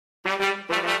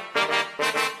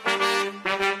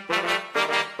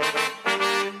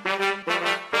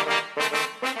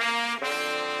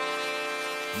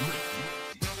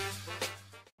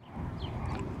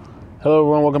Hello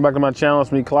everyone, welcome back to my channel.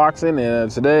 It's me, Clocksyn,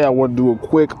 and today I want to do a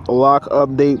quick lock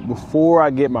update before I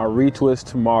get my retwist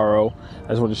tomorrow. I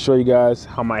just want to show you guys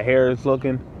how my hair is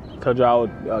looking. Told y'all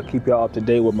I would keep y'all up to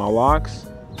date with my locks.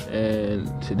 And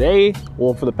today,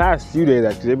 well, for the past few days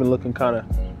actually, they've been looking kind of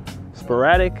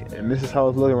sporadic, and this is how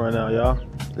it's looking right now, y'all.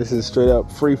 This is straight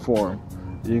up freeform.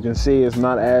 You can see it's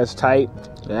not as tight,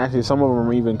 and actually some of them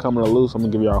are even coming loose. I'm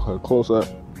gonna give y'all a close up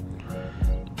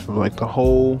of like the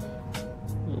whole.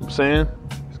 I'm saying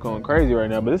it's going crazy right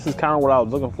now, but this is kind of what I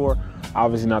was looking for.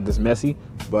 Obviously not this messy,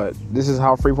 but this is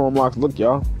how freeform locks look,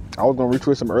 y'all. I was gonna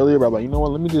retwist them earlier, but I'm like, you know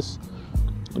what, let me just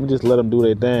let them do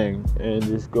their thing and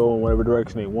just go in whatever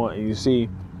direction they want. And you see,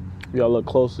 if y'all look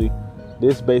closely,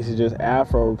 this base is just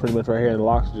afro pretty much right here, and the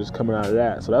locks are just coming out of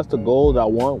that. So that's the goal that I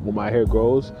want when my hair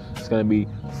grows. It's gonna be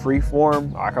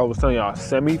freeform, like I was telling y'all,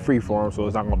 semi freeform. So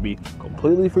it's not gonna be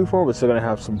completely freeform, but it's still gonna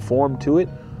have some form to it,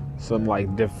 some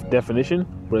like definition,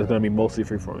 but it's gonna be mostly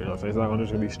freeform, you know what I'm saying? It's not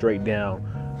just gonna be straight down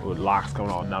with locks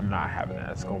coming on. I'm not having that.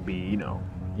 It's gonna be, you know,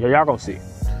 y'all gonna see.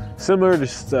 Similar to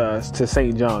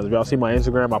St. John's. If y'all see my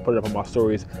Instagram, I put it up on my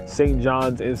stories. St.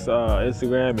 John's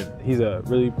Instagram, and he's a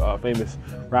really famous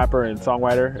rapper and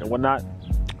songwriter and whatnot.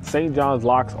 St. John's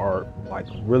locks are like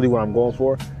really what I'm going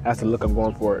for. That's the look I'm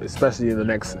going for, especially in the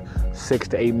next 6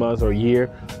 to 8 months or a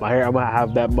year. My hair, I'm gonna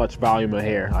have that much volume of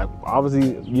hair. Like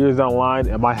obviously years down the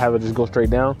line, I might have it just go straight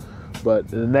down,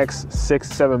 but in the next 6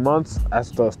 to 7 months,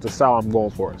 that's the style I'm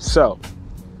going for. So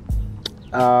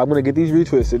I'm gonna get these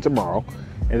retwisted tomorrow,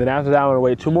 and then after that, I'm gonna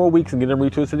wait 2 more weeks and get them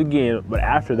retwisted again. But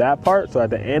after that part, so at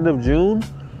the end of June,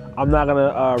 I'm not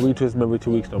gonna retwist them every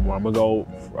 2 weeks no more. I'm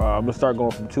gonna start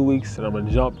going from 2 weeks, and I'm gonna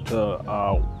jump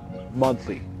to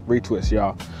monthly retwist,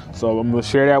 y'all. So I'm gonna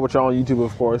share that with y'all on YouTube,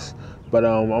 of course. But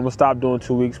I'm gonna stop doing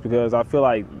 2 weeks because I feel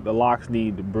like the locks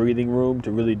need the breathing room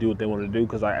to really do what they want to do.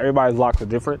 Because everybody's locks are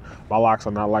different. My locks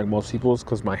are not like most people's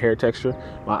because my hair texture.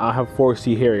 I have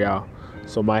 4C hair, y'all.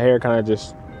 So my hair kind of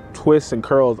just twists and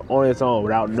curls on its own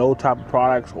without no type of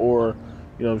products or,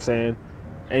 you know what I'm saying,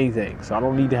 anything. So I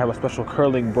don't need to have a special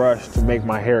curling brush to make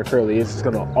my hair curly. It's just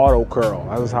gonna auto curl.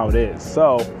 That's just how it is.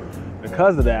 So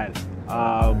because of that,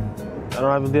 I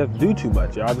don't have to do too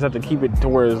much. I just have to keep it to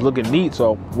where it's looking neat.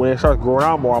 So when it starts growing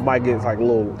out more, I might get like a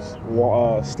little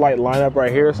slight lineup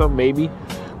right here or something, maybe.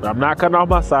 But I'm not cutting off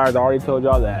my sides. I already told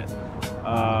y'all that.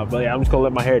 But yeah, I'm just gonna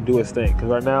let my hair do its thing. Cause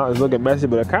right now it's looking messy,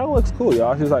 but it kind of looks cool,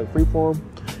 y'all. It's just like freeform,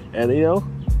 and you know,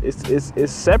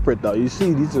 it's separate though. You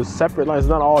see, these are separate lines. It's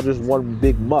not all just one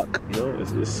big muck. You know,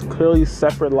 it's clearly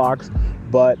separate locks,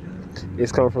 but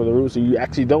it's coming from the root, so you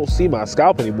actually don't see my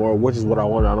scalp anymore, which is what I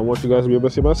want. I don't want you guys to be able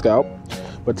to see my scalp,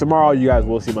 but tomorrow you guys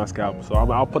will see my scalp. So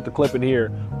I'll put the clip in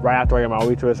here right after I get my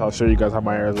retwist. I'll show you guys how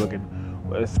my hair is looking.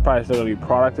 It's probably still gonna be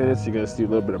product in it, so you're gonna see a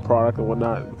little bit of product and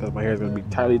whatnot because my hair is gonna be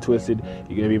tightly twisted.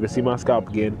 You're gonna be able to see my scalp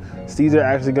again. These are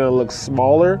actually gonna look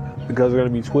smaller because they're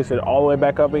gonna be twisted all the way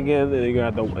back up again. And you're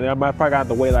gonna have to, I might probably have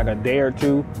to wait like a day or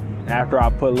two after I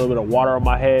put a little bit of water on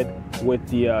my head with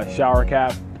the shower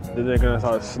cap. Then they're gonna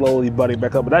start slowly budding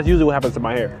back up. But that's usually what happens to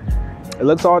my hair. It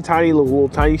looks all tiny, little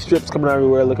tiny strips coming out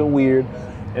everywhere, looking weird.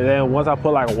 And then once I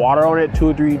put like water on it, 2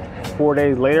 or 3, 4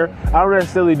 days later, I don't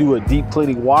necessarily do a deep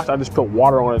cleaning wash. I just put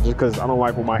water on it just because I don't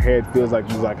like when my hair feels like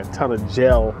there's like a ton of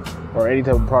gel or any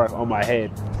type of product on my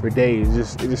head for days.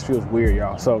 It just feels weird,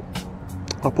 y'all. So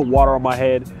I'll put water on my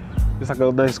head, just like a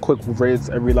nice quick rinse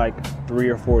every like 3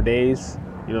 or 4 days.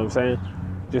 You know what I'm saying?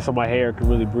 Just so my hair can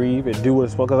really breathe and do what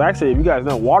it's supposed to. Because actually, if you guys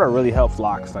know, water really helps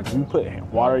locks. Like if you put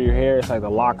water in your hair, it's like the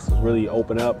locks really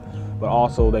open up, but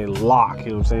also they lock, you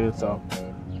know what I'm saying? So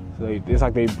it's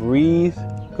like they breathe.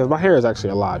 Because my hair is actually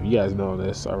alive. You guys know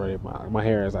this already. My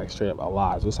hair is like straight up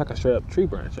alive. So it's like a straight up tree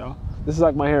branch, y'all. This is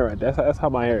like my hair right there. That's how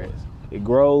my hair is. It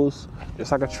grows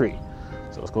just like a tree.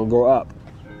 So it's gonna grow up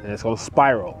and it's gonna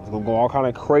spiral. It's gonna go all kind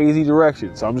of crazy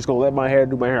directions. So I'm just gonna let my hair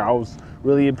do my hair. I was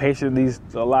really impatient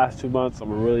the last 2 months. I'm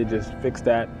gonna really just fix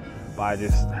that by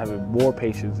just having more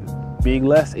patience, being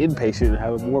less impatient and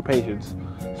having more patience,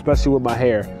 especially with my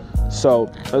hair.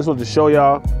 So I just wanted to show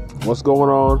y'all what's going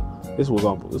on. This one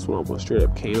almost straight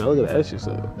up came out. Look at that. That's just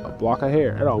a block of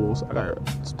hair. I gotta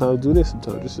sometimes do this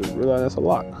sometimes just to realize that's a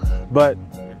lock. But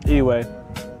anyway,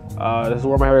 this is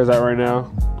where my hair is at right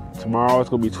now. Tomorrow it's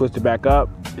gonna be twisted back up,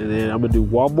 and then I'm gonna do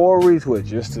 1 more retwist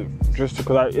just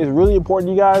because it's really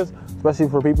important, you guys, especially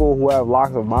for people who have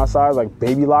locks of my size, like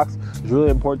baby locks. It's really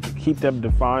important to keep them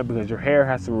defined because your hair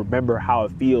has to remember how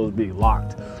it feels being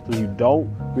locked. So if you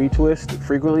don't retwist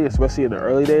frequently, especially in the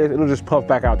early days, it'll just puff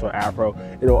back out to an afro.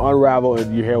 It'll unravel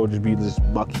and your hair will just be just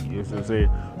mucky. You know what I'm saying?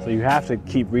 So you have to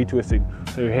keep retwisting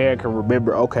so your hair can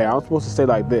remember, okay, I'm supposed to stay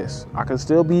like this. I can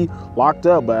still be locked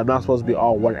up, but I'm not supposed to be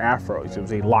all one afro. You know what I'm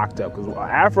saying? Locked up. Because an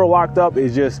afro locked up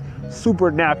is just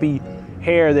super nappy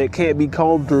hair that can't be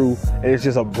combed through, and it's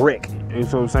just a brick. You know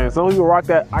what I'm saying? Some people rock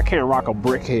that. I can't rock a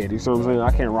brick head. You know what I'm saying?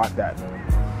 I can't rock that.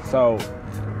 So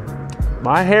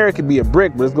my hair can be a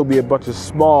brick, but it's gonna be a bunch of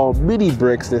small mini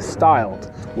bricks that's styled,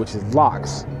 which is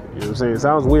locks. You know what I'm saying? It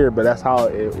sounds weird, but that's how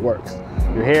it works.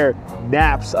 Your hair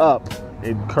naps up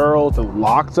and curls and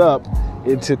locks up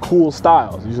into cool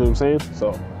styles. You know what I'm saying?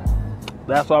 So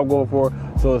that's what I'm going for.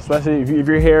 So especially if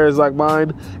your hair is like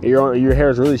mine and your hair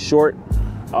is really short,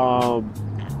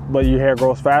 but your hair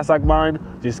grows fast like mine,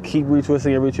 just keep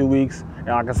retwisting every 2 weeks. And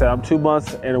like I said, I'm 2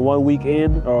 months and 1 week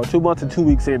in, or 2 months and 2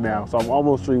 weeks in now. So I'm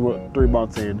almost three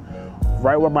months in.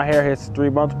 Right when my hair hits the 3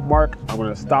 month mark, I'm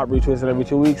gonna stop retwisting every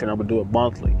 2 weeks and I'm gonna do it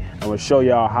monthly. I'm gonna show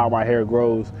y'all how my hair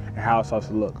grows and how it starts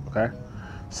to look, okay?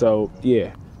 So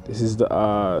yeah, this is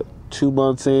the 2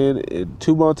 months in,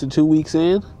 2 months and 2 weeks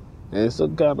in. And it's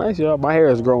looking kind of nice, y'all. My hair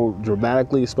has grown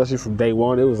dramatically, especially from day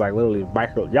one. It was like literally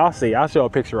micro. Y'all see, I'll show a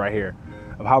picture right here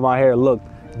of how my hair looked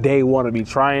day one of me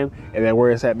trying, and then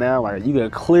where it's at now. Like you can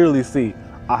clearly see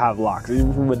I have locks.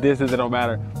 Even from a distance, it don't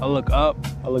matter. I look up,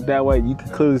 I look that way, you can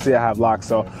clearly see I have locks.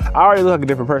 So I already look like a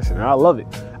different person, and I love it.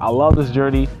 I love this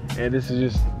journey, and this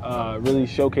is just really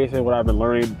showcasing what I've been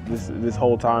learning this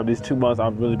whole time. These 2 months,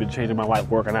 I've really been changing my life,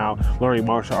 working out, learning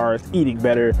martial arts, eating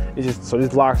better. It's just, so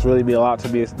these locks really mean a lot to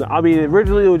me. I mean,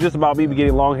 originally it was just about me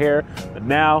getting long hair, but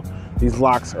now these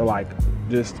locks are like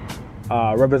just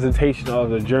representation of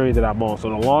the journey that I'm on. So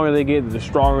the longer they get, the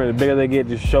stronger, the bigger they get,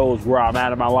 just shows where I'm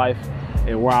at in my life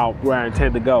and where I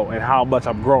intend to go and how much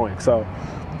I'm growing. So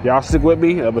y'all stick with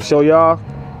me. I'm gonna show y'all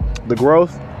the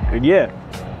growth, and yeah.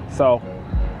 So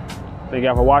thank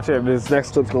y'all for watching. This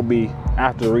next clip's gonna be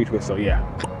after the retwist. So yeah.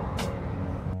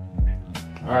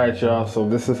 All right, y'all. So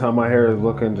this is how my hair is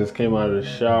looking. Just came out of the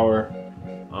shower.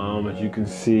 As you can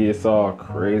see, it's all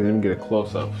crazy. Let me get a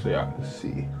close up so y'all can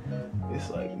see. It's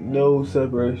like no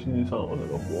separation. It's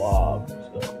almost like a blob.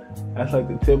 So that's like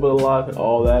the tip of the lock, and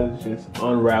all that is just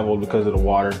unraveled because of the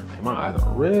water. My eyes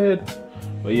are red,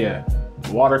 but yeah,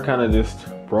 the water kind of just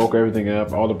broke everything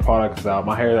up. All the product is out.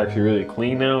 My hair is actually really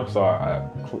clean now, so I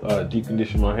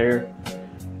deconditioned my hair,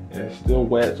 and it's still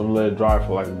wet, so I'm gonna let it dry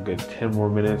for like a good 10 more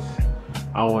minutes.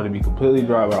 I don't want it to be completely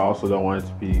dry, but I also don't want it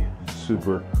to be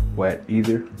super wet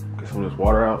either. Get some of this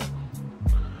water out.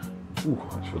 Ooh,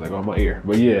 I just feel like on my ear,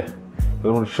 but yeah. I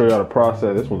want to show y'all the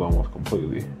process. This one's almost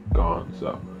completely gone.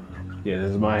 So yeah, this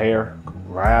is my hair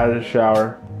right out of the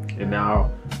shower, and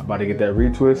now I'm about to get that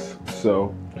retwist.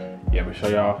 So yeah, I'm gonna show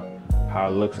y'all how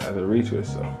it looks as a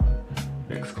retwist. So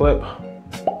next clip. All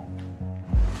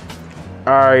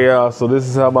right, y'all, so this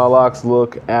is how my locks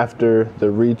look after the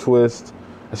retwist.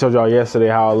 I showed y'all yesterday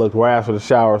how it looked right after the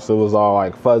shower, so it was all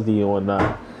like fuzzy and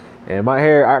whatnot. And my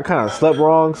hair, I kind of slept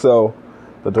wrong, so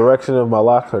the direction of my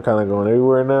locks are kind of going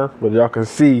everywhere now, but y'all can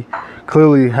see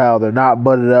clearly how they're not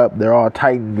butted up. They're all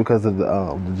tightened because of the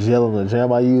gel and the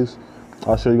jam I use.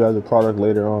 I'll show you guys the product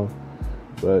later on,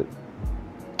 but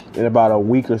in about a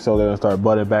week or so, they're gonna start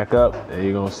butting back up, and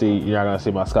you're not gonna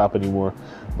see my scalp anymore.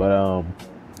 But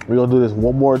we're gonna do this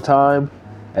one more time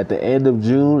at the end of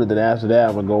June, and then after that,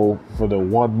 I'm gonna go for the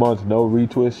 1 month no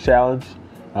retwist challenge.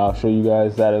 I'll show you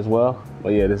guys that as well.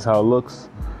 But yeah, this is how it looks,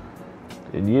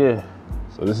 and yeah.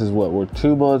 So this is what we're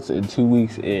 2 months and 2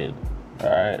 weeks in. All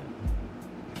right.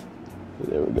 So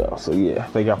there we go. So yeah,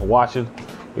 thank y'all for watching.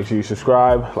 Make sure you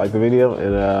subscribe, like the video,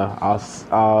 and I'll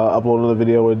upload another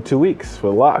video in 2 weeks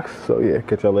for the locks. So yeah,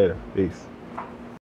 catch y'all later. Peace.